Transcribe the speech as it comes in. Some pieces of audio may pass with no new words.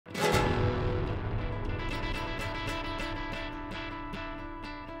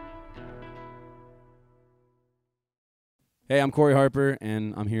Hey, I'm Corey Harper,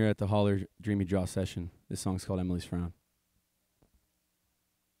 and I'm here at the Holler Dreamy Draw session. This song's called Emily's Frown.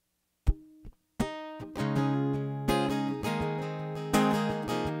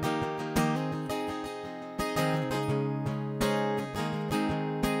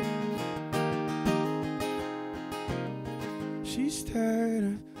 She's tired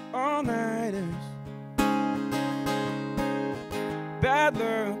of all-nighters, bad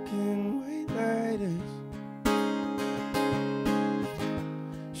luck and white lighters.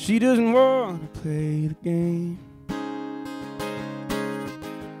 She doesn't want to play the game,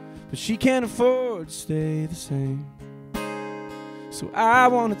 but she can't afford to stay the same. So I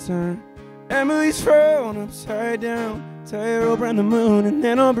want to turn Emily's frown upside down, tie her up around the moon, and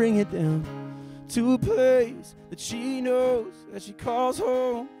then I'll bring it down to a place that she knows, that she calls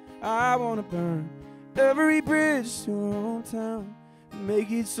home. I want to burn every bridge to her hometown and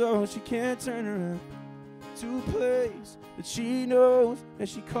make it so she can't turn around. To a place that she knows, that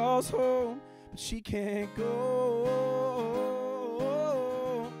she calls home, but she can't go.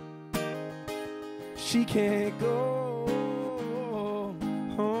 She can't go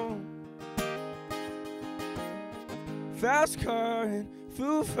home. Fast car and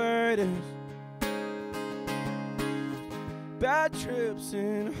Foo Fighters, bad trips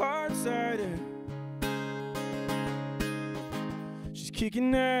and hard cider. She's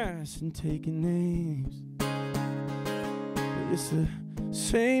kicking ass and taking names, but it's the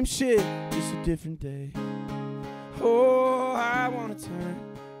same shit, just a different day. Oh, I wanna turn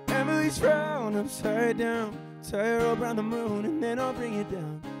Emily's frown upside down, tie her up around the moon, and then I'll bring it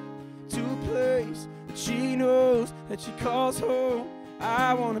down to a place that she knows, that she calls home.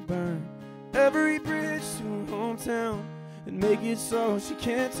 I wanna burn every bridge to her hometown and make it so she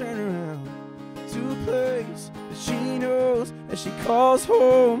can't turn around. To a place that she knows, that she calls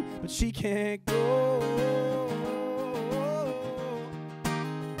home, but she can't go.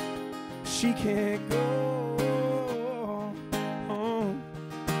 She can't go home.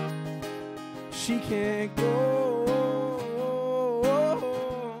 She can't go.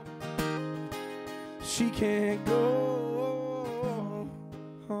 She can't go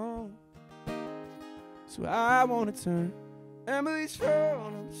home. So I wanna turn Emily's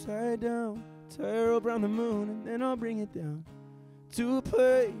frown upside down, tie her up around the moon, and then I'll bring it down to a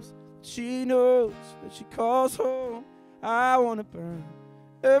place that she knows, that she calls home. I wanna burn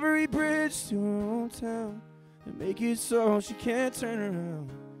every bridge to her hometown and make it so she can't turn around.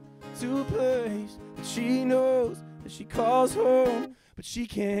 To a place that she knows, that she calls home, but she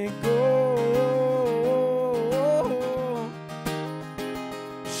can't go.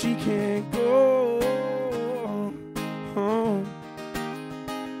 She can't go home.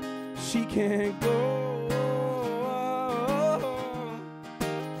 She can't go.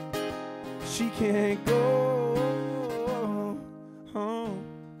 She can't go home.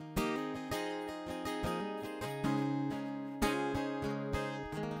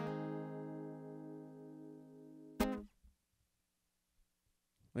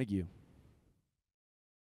 Thank you.